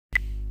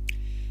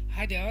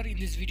Hi there, in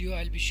this video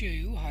I'll be showing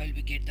you how I'll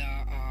be get the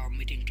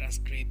meeting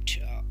transcript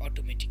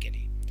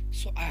automatically.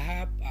 So I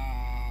have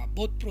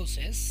both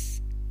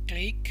process.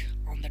 Click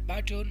on that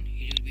button,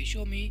 it will be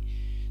show me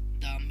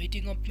the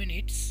meeting of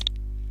minutes,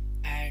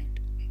 and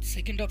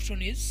second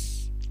option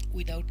is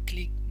without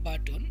click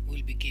button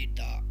will be get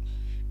the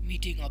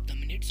meeting of the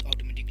minutes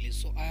automatically.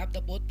 So I have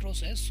the both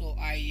process, so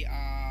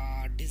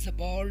I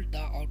disable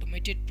the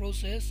automated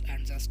process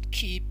and just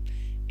keep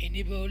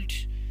enabled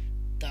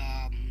the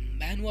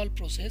manual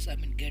process.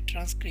 Get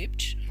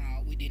transcript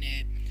within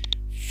a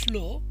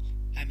flow.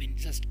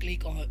 Just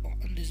click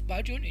on this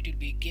button, it will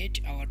be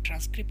get our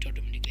transcript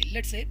automatically.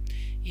 Let's say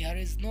here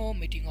is no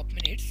meeting of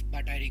minutes,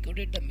 but I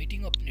recorded the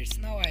meeting of minutes.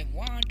 Now I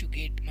want to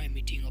get my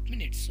meeting of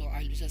minutes, so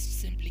I'll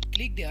just simply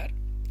click there.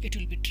 It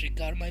will be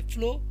trigger my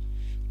flow,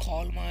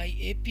 call my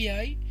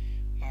API,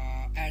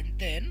 and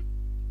then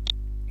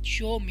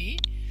show me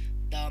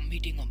the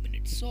meeting of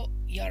minutes. So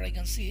here I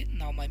can see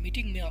now my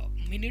meeting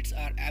minutes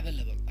are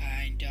available,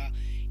 and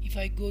if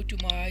I go to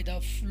my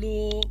the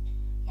flow,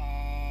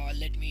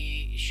 let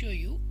me show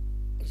you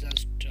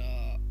just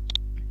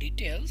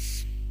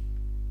details.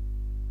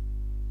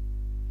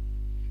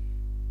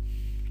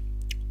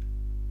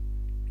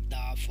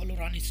 The follow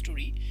run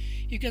history,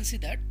 you can see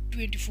that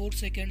 24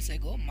 seconds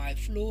ago my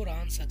flow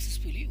ran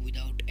successfully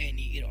without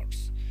any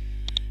errors.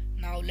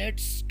 Now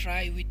let's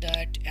try with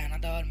that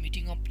another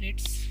meeting of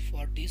minutes.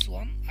 For this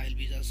one I'll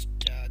be just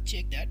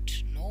check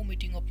that no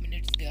meeting of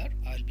minutes there.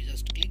 I'll be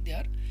just click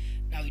there.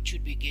 Now it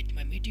should be get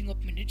my meeting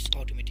of minutes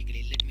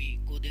automatically. Let me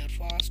go there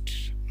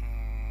first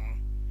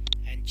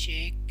and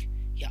check.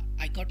 Yeah,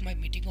 I got my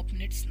meeting of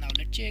minutes. Now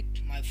let's check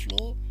my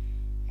flow.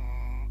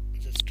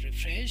 Just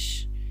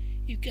refresh.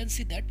 You can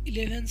see that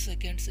 11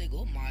 seconds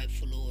ago my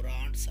flow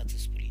ran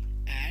successfully,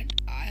 and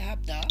I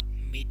have the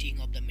meeting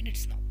of the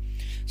minutes now.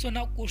 So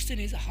now question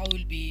is how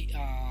will be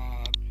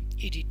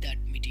edit that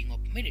meeting of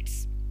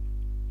minutes.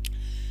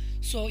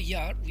 So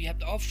here we have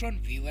the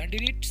option view and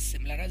edit.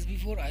 Similar as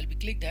before, I'll be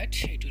click that,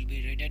 it will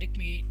be redirect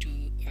me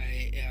to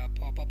a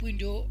pop-up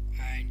window,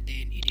 and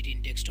then edit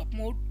in desktop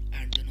mode,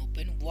 and then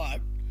open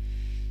Word.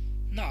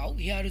 Now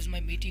here is my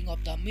meeting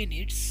of the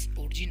minutes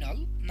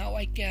original. Now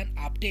I can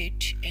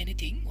update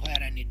anything where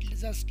I need.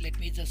 Let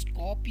me just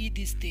copy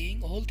this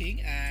thing, whole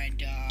thing,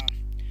 and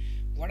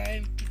what I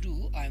am to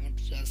do, I want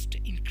to just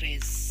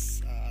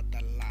increase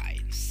the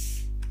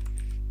lines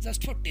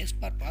just for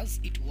test purpose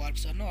it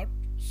works or not.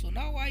 So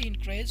now I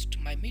increased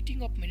my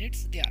meeting of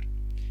minutes there.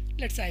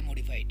 Let's say I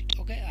modified it.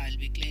 Okay, I'll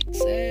be click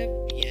save,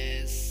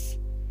 yes,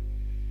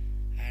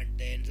 and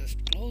then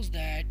just close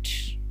that.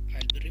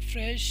 I'll be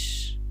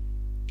refresh,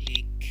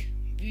 click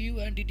view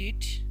and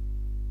edit,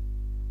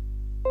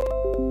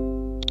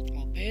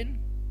 open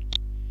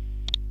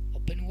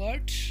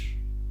Word,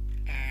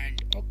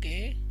 and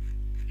okay,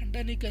 and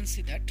then you can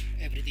see that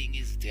everything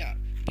is there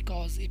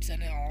because it's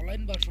an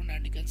online version,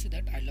 and you can see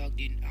that I logged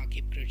in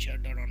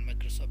keepcreature on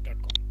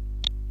Microsoft.com.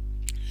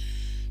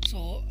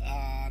 So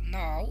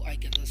now I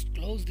can just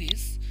close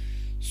this.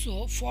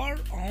 So for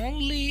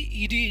only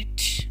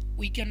edit,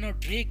 we cannot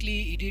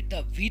directly edit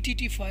the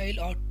VTT file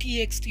or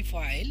TXT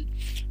file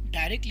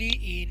directly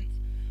in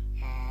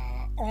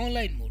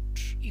online mode.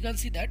 You can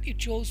see that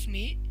it shows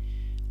me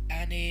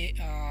any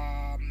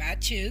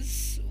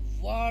matches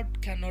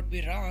what cannot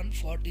be run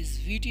for this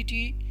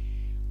VTT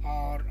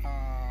or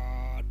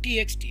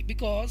TXT,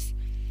 because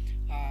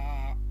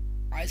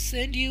I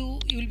send you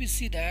will be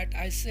see that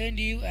I send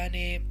you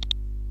an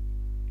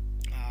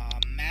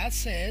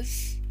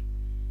message.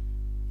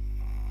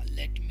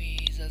 Let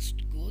me just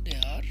go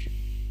there.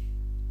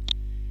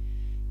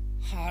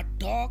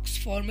 Docs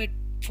format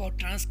for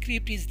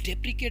transcript is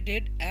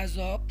deprecated as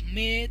of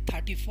May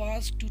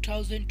 31st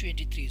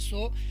 2023.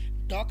 So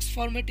docs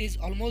format is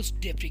almost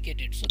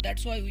deprecated, so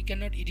that's why we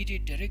cannot edit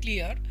it directly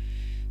here.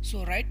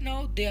 So right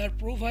now they are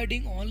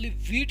providing only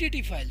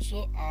VTT file,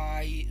 so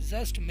I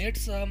just made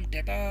some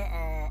data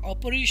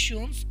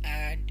operations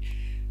and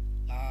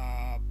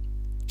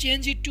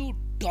change it to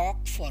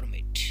doc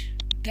format,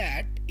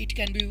 that it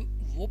can be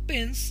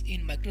opens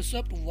in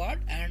Microsoft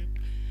Word, and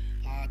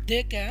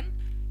they can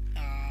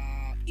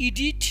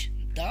edit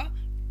the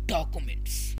documents.